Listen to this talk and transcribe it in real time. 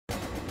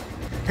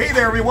Hey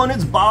there everyone,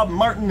 it's Bob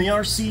Martin, the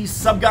RC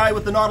Subguy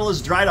with the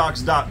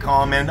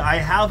NautilusDryDocks.com, and I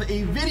have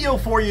a video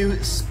for you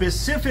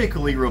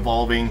specifically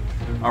revolving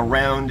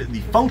around the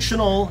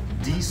functional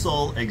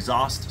diesel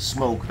exhaust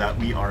smoke that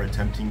we are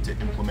attempting to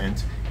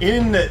implement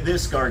in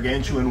this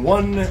gargantuan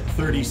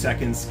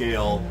 1/32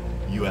 scale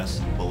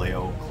US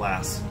Vallejo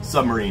class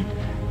submarine.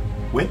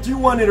 Went through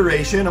one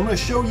iteration. I'm going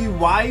to show you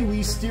why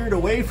we steered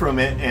away from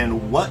it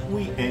and what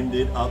we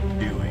ended up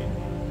doing.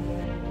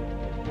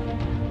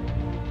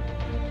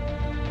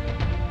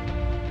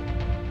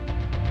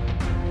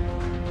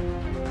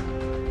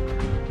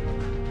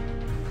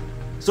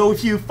 So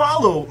if you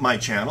follow my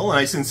channel, and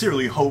I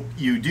sincerely hope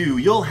you do,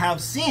 you'll have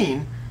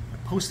seen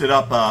I posted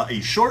up a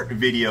short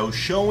video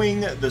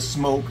showing the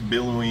smoke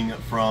billowing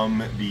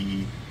from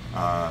the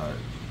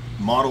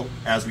model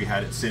as we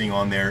had it sitting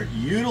on there,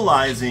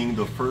 utilizing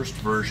the first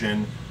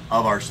version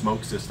of our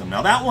smoke system.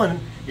 Now that one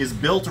is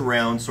built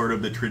around sort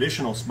of the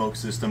traditional smoke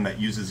system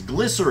that uses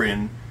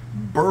glycerin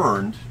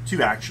burned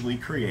to actually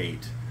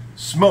create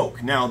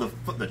smoke. Now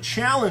the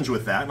challenge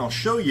with that, and I'll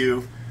show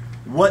you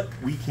what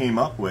we came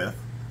up with,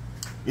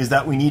 is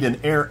that we need an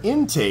air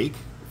intake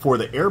for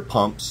the air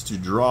pumps to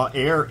draw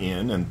air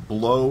in and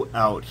blow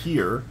out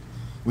here.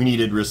 We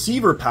needed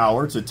receiver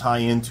power to tie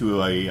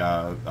into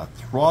a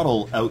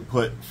throttle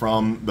output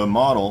from the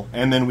model,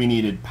 and then we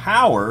needed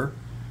power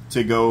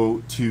to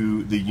go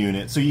to the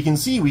unit. So you can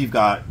see we've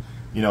got,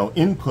 you know,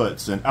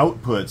 inputs and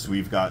outputs.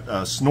 We've got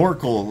a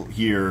snorkel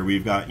here.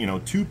 We've got, you know,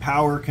 2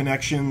 power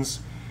connections.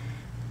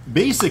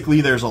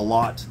 Basically, there's a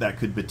lot that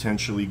could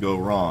potentially go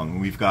wrong.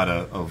 We've got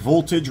a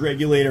voltage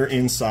regulator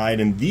inside,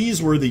 and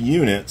these were the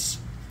units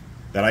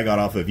that I got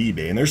off of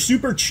eBay, and they're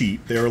super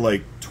cheap. They're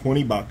like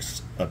 20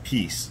 bucks a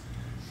piece.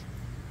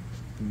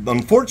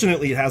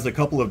 Unfortunately, it has a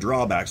couple of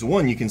drawbacks.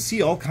 One, you can see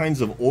all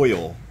kinds of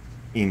oil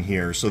in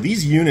here. So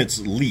these units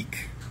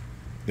leak.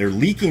 They're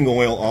leaking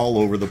oil all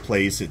over the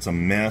place. It's a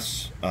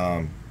mess.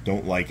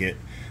 Don't like it.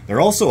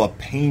 They're also a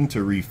pain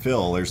to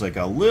refill. There's like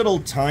a little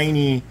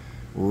tiny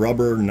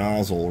rubber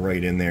nozzle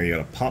right in there. You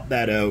gotta pop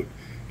that out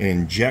and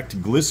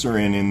inject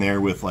glycerin in there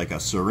with like a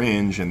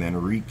syringe and then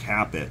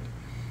recap it.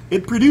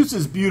 It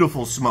produces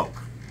beautiful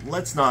smoke.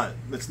 Let's not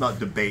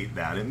debate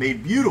that. It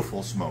made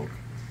beautiful smoke.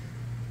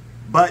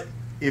 But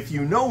if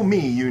you know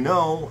me, you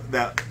know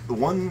that the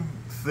one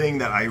thing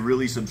that I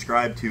really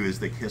subscribe to is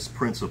the KISS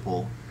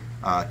principle.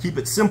 Keep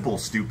it simple,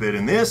 stupid.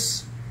 And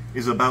this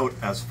is about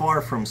as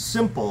far from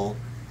simple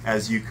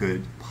as you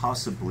could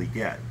possibly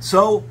get.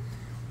 So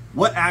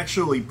what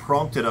actually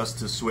prompted us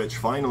to switch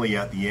finally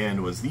at the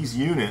end was these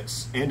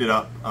units ended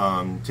up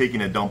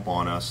taking a dump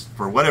on us.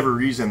 For whatever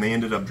reason, they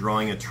ended up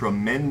drawing a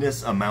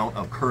tremendous amount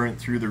of current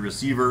through the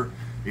receiver.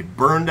 It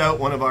burned out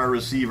one of our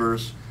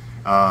receivers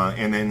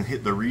and then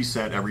hit the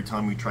reset every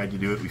time we tried to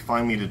do it. We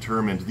finally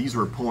determined these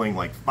were pulling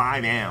like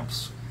 5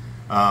 amps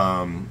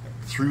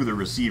through the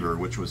receiver,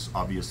 which was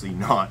obviously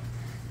not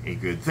a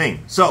good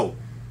thing. So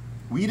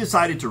we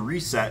decided to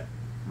reset,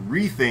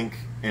 rethink,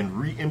 and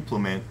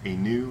re-implement a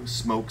new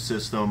smoke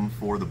system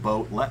for the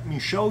boat. Let me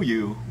show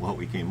you what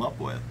we came up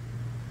with.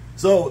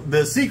 So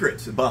the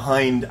secret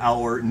behind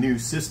our new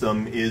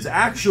system is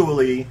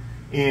actually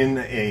in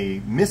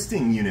a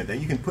misting unit that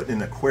you can put in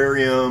an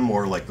aquarium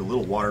or like the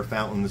little water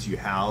fountains you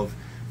have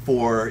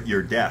for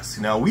your desk.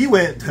 Now we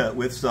went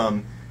with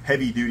some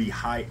heavy-duty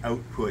high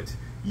output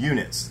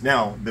units.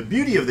 Now the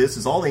beauty of this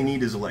is all they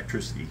need is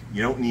electricity.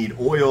 You don't need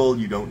oil,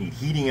 you don't need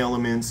heating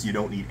elements, you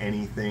don't need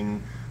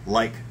anything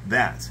like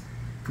that.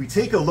 If we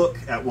take a look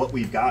at what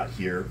we've got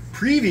here,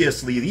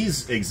 previously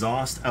these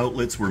exhaust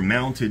outlets were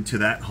mounted to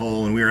that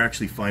hull, and we were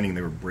actually finding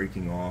they were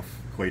breaking off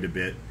quite a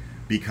bit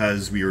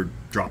because we were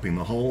dropping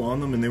the hull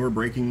on them and they were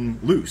breaking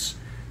loose.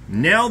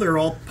 Now they're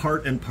all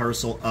part and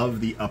parcel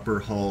of the upper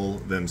hull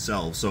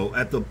themselves. So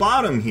at the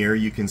bottom here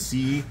you can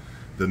see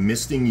the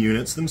misting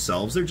units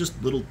themselves. They're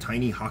just little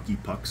tiny hockey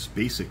pucks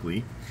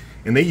basically,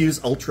 and they use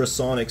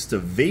ultrasonics to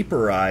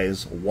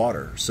vaporize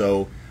water.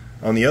 So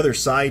on the other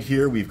side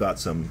here we've got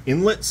some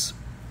inlets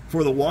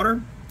for the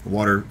water. The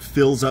water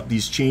fills up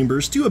these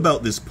chambers to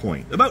about this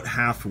point, about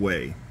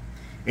halfway.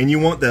 And you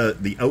want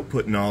the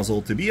output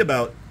nozzle to be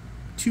about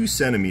 2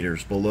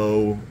 centimeters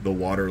below the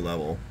water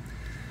level.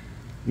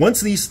 Once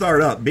these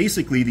start up,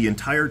 basically the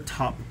entire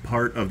top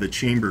part of the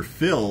chamber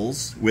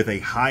fills with a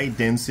high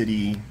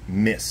density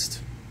mist.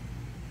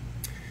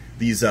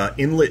 These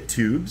inlet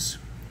tubes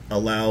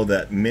allow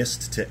that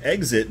mist to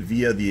exit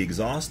via the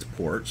exhaust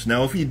ports.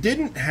 Now if you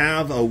didn't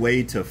have a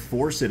way to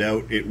force it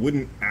out, it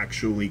wouldn't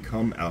actually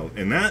come out,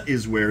 and that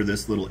is where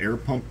this little air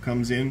pump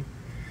comes in.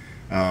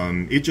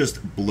 It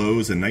just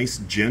blows a nice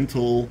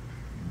gentle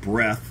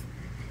breath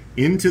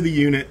into the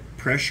unit,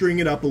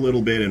 pressuring it up a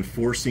little bit and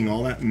forcing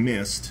all that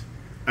mist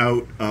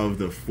out of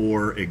the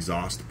 4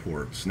 exhaust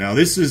ports. Now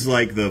this is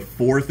like the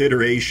 4th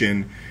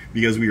iteration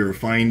because we were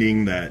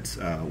finding that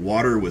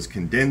water was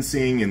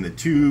condensing in the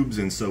tubes,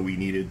 and so we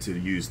needed to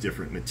use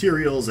different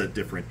materials at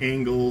different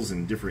angles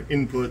and different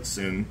inputs,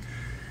 and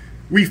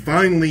we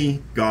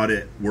finally got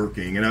it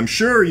working. And I'm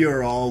sure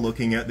you're all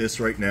looking at this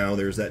right now.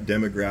 There's that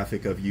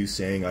demographic of you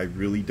saying, I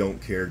really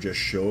don't care, just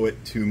show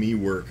it to me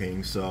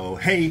working. So,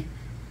 hey,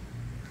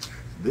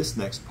 this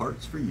next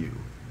part's for you.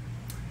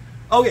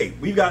 Okay,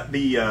 we've got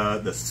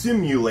the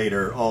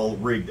simulator all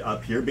rigged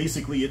up here.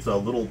 Basically, it's a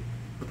little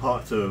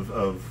pot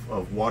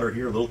of water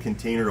here, a little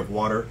container of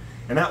water.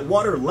 And that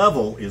water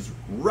level is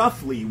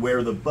roughly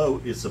where the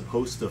boat is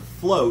supposed to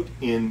float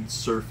in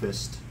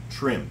surfaced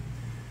trim.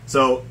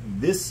 So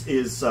this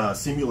is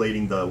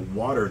simulating the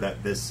water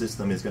that this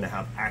system is going to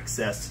have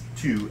access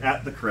to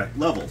at the correct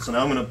level. So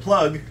now I'm going to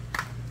plug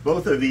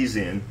both of these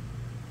in.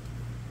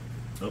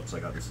 Oops, I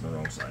got this on the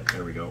wrong side.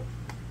 There we go.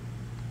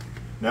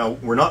 Now,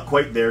 we're not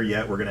quite there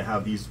yet. We're going to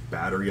have these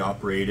battery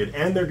operated,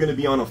 and they're going to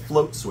be on a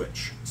float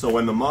switch. So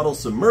when the model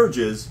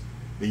submerges,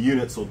 the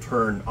units will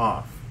turn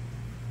off.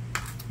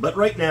 But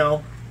right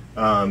now,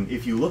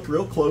 if you look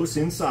real close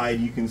inside,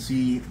 you can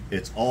see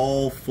it's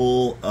all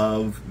full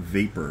of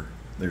vapor.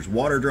 There's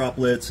water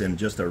droplets and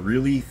just a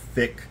really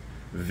thick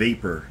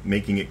vapor,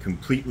 making it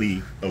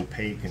completely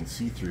opaque and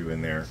see-through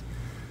in there.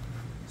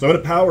 So I'm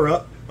going to power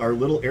up our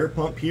little air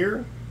pump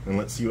here, and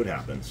let's see what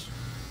happens.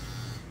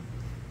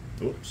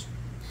 Oops.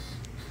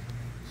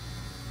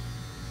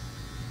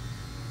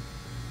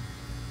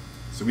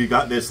 So we've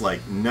got this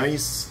like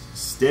nice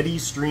steady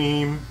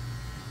stream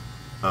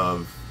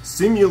of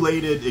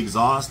simulated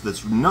exhaust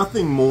that's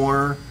nothing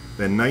more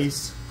than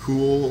nice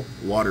cool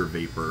water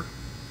vapor.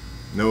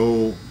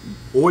 No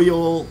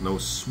oil, no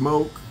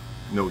smoke,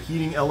 no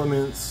heating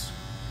elements.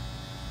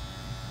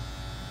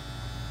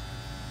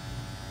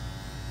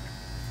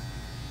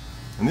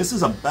 And this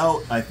is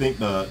about, I think,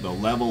 the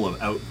level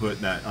of output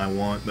that I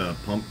want the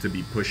pump to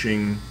be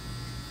pushing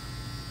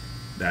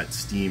that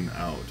steam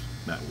out,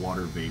 that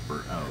water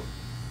vapor out.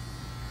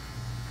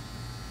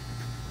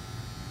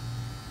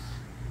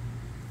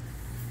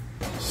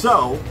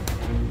 So,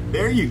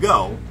 there you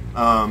go.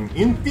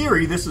 In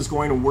theory, this is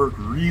going to work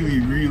really,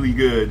 really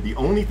good. The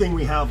only thing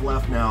we have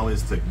left now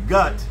is to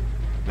gut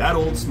that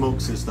old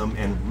smoke system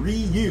and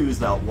reuse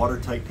that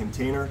watertight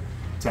container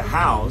to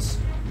house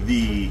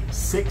the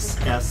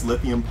 6S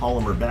lithium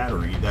polymer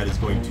battery that is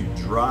going to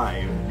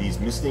drive these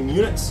misting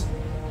units,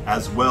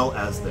 as well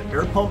as the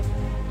air pump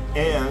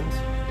and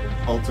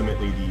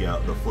ultimately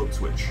the float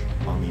switch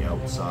on the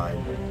outside.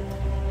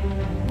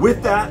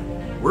 With that,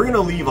 we're going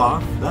to leave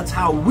off. That's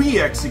how we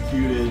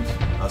executed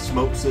a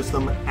smoke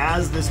system.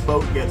 As this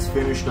boat gets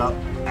finished up,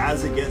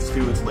 as it gets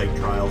to its lake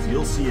trials,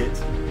 you'll see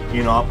it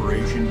in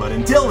operation. But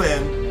until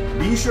then,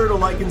 be sure to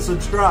like and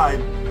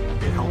subscribe.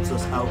 It helps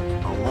us out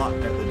a lot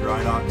at the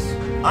dry docks.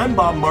 I'm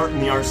Bob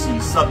Martin, the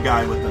RC sub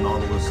guy with the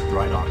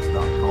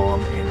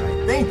NautilusDryDocks.com, and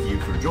I thank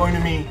you for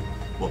joining me.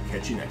 We'll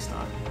catch you next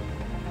time.